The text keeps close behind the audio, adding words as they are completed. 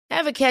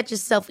Ever catch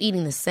yourself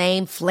eating the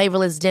same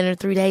flavorless dinner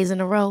 3 days in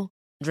a row?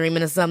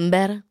 Dreaming of something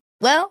better?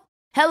 Well,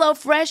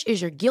 HelloFresh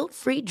is your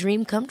guilt-free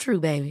dream come true,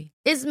 baby.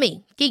 It's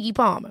me, Keke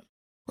Palmer.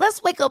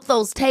 Let's wake up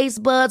those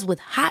taste buds with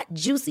hot,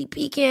 juicy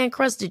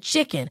pecan-crusted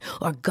chicken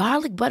or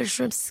garlic butter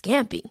shrimp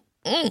scampi.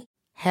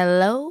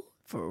 Hello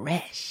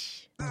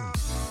Fresh.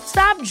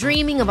 Stop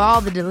dreaming of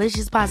all the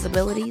delicious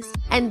possibilities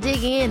and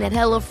dig in at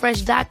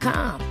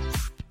HelloFresh.com.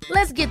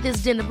 Let's get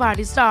this dinner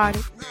party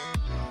started.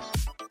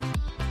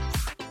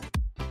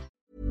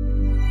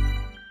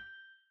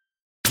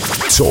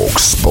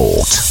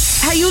 talkSPORT.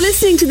 Hey, you're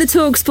listening to the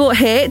talkSPORT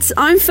hits.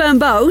 I'm Fern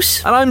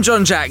Bolt. And I'm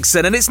John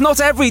Jackson, and it's not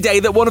every day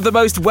that one of the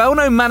most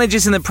well-known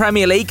managers in the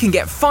Premier League can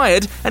get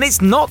fired, and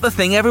it's not the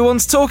thing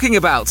everyone's talking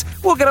about.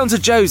 We'll get on to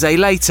Jose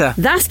later.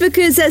 That's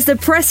because there's the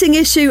pressing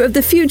issue of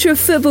the future of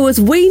football as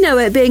we know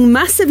it being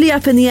massively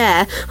up in the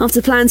air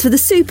after plans for the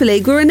Super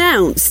League were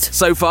announced.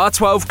 So far,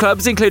 12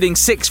 clubs, including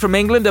 6 from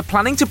England, are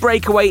planning to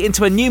break away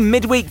into a new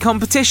midweek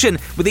competition,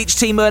 with each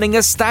team earning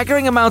a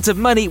staggering amount of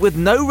money with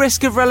no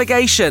risk of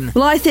relegation.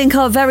 Well, I think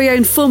our very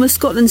own former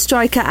Scotland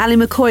striker Ali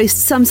McCoy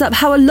sums up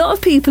how a lot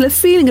of people are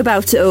feeling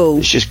about it all.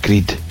 It's just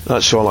greed.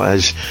 That's all it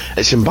is.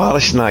 It's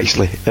embarrassing,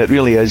 actually. It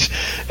really is.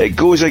 It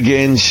goes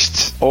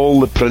against all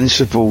the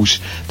principles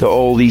that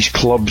all these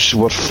clubs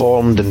were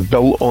formed and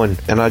built on,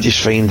 and I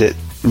just find it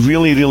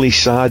really, really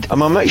sad.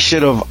 I'm a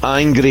mixture of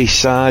angry,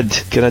 sad,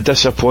 kind of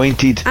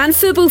disappointed. And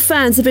football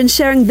fans have been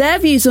sharing their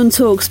views on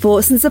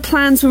talkSPORT since the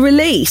plans were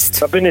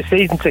released. I've been a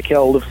season ticket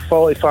holder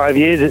for 45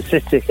 years at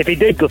City. If he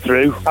did go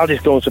through, I'll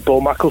just go and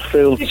support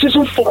Macclesfield. It's just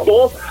on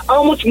football.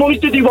 How much money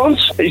did he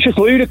want? It's just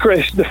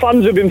ludicrous. The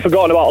fans have been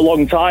forgotten about a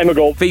long time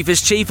ago.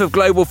 FIFA's chief of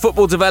global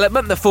football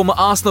development, the former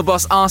Arsenal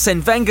boss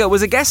Arsene Wenger,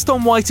 was a guest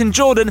on White and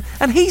Jordan,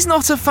 and he's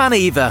not a fan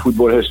either.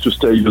 Football has to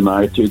stay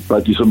united.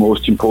 That is the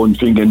most important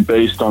thing, and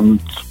based on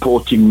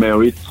sporting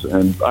merits,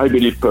 and I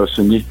believe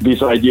personally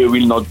this idea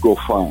will not go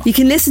far. You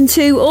can listen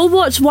to or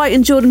watch White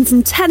and Jordan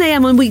from 10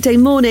 a.m. on weekday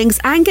mornings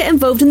and get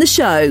involved in the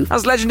show.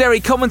 As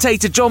legendary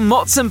commentator John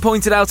Motson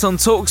pointed out on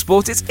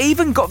talkSPORT, it's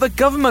even got the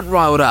government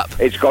riled up.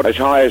 It's got as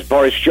high as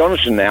Boris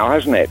Johnson now,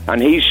 hasn't it?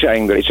 And he's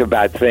saying that it's a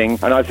bad thing,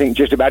 and I think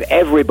just about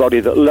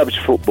everybody that loves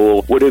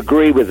football would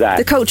agree with that.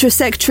 The Culture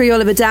Secretary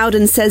Oliver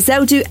Dowden says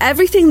they'll do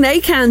everything they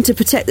can to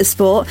protect the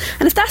sport,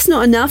 and if that's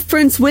not enough,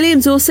 Prince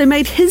William's also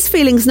made his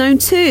feelings known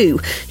too.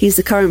 He's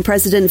the current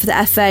president for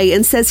the FA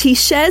and says he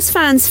shares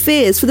fans'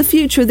 fears for the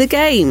future of the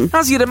game.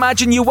 As you'd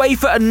imagine,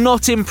 UEFA are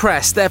not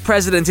impressed. Their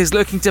president is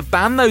looking to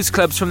ban those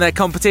clubs from their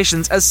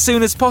competitions as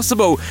soon as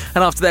possible.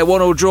 And after their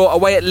 1-1 draw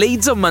away at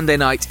Leeds on Monday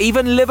night,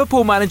 even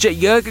Liverpool manager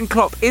Jurgen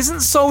Klopp isn't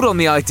sold on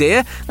the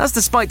idea. That's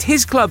despite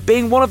his club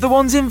being one of the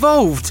ones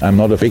involved. I'm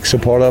not a big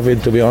supporter of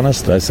it, to be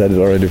honest. I said it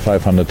already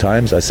 500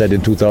 times. I said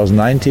in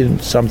 2019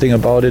 something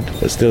about it.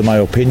 It's still my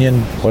opinion.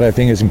 What I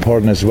think is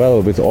important as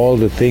well, with all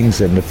the things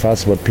and the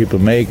fuss what people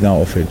make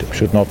now of it,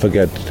 should not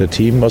forget the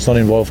team was not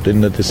involved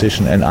in the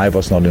decision and I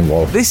was not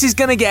involved. This is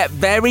going to get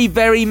very,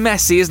 very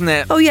messy, isn't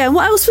it? Oh yeah,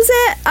 what else was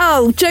it?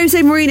 Oh, Jose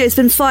Mourinho's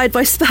been fired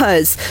by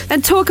Spurs.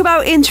 And talk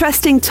about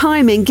interesting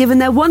timing given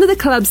they're one of the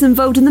clubs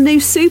involved in the new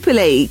Super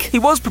League. He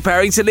was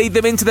preparing to lead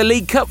them into the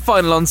League Cup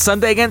final on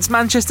Sunday against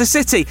Manchester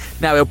City.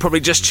 Now he'll probably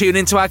just tune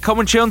into our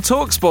commentary on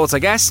talkSPORT, I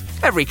guess.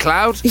 Every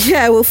cloud.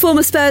 Yeah, well,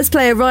 former Spurs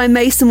player Ryan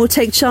Mason will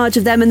take charge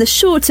of them in the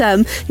short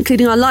term,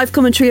 including our live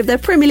commentary of their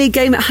Premier League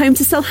game at home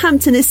to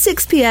Southampton at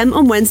 6 p.m.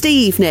 on Wednesday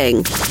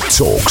evening.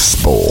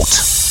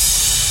 talkSPORT.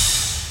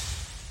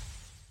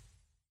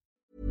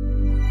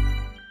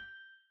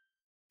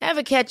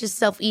 Ever catch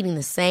yourself eating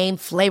the same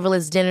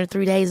flavorless dinner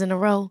 3 days in a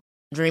row?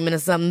 Dreaming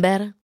of something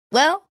better?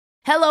 Well,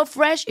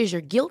 HelloFresh is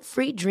your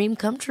guilt-free dream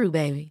come true,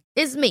 baby.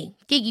 It's me,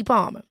 Keke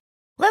Palmer.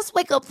 Let's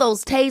wake up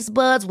those taste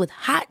buds with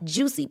hot,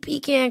 juicy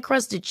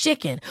pecan-crusted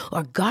chicken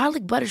or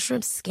garlic butter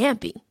shrimp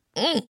scampi.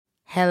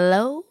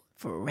 Hello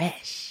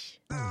Fresh.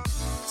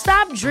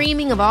 Stop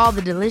dreaming of all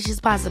the delicious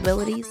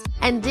possibilities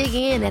and dig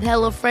in at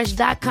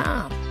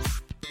HelloFresh.com.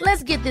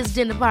 Let's get this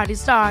dinner party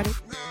started.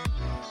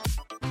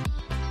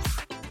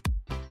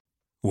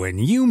 When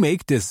you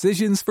make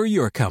decisions for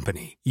your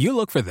company, you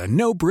look for the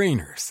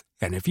no-brainers.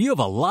 And if you have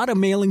a lot of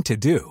mailing to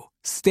do,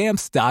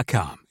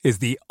 Stamps.com is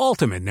the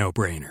ultimate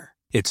no-brainer.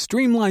 It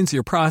streamlines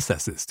your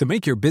processes to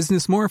make your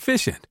business more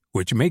efficient,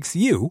 which makes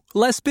you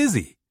less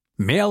busy.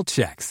 Mail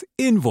checks,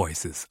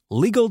 invoices,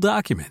 legal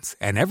documents,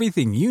 and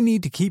everything you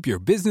need to keep your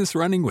business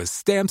running with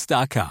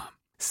Stamps.com.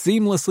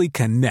 Seamlessly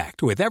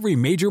connect with every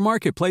major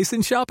marketplace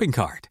and shopping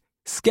cart.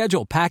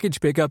 Schedule package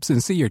pickups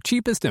and see your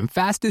cheapest and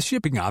fastest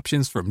shipping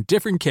options from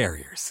different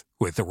carriers.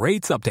 With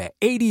rates up to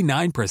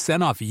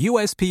 89% off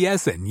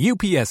USPS and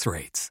UPS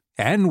rates.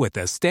 And with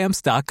the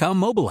Stamps.com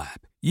mobile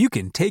app, you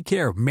can take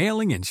care of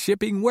mailing and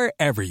shipping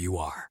wherever you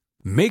are.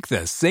 Make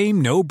the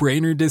same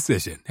no-brainer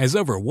decision as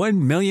over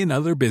 1 million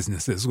other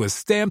businesses with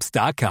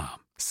Stamps.com.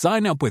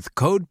 Sign up with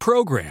code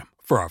PROGRAM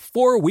for a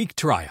 4-week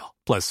trial,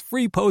 plus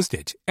free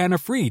postage and a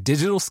free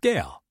digital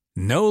scale.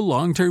 No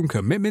long-term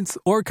commitments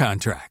or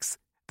contracts.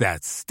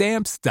 That's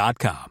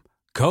Stamps.com.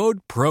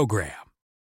 Code PROGRAM.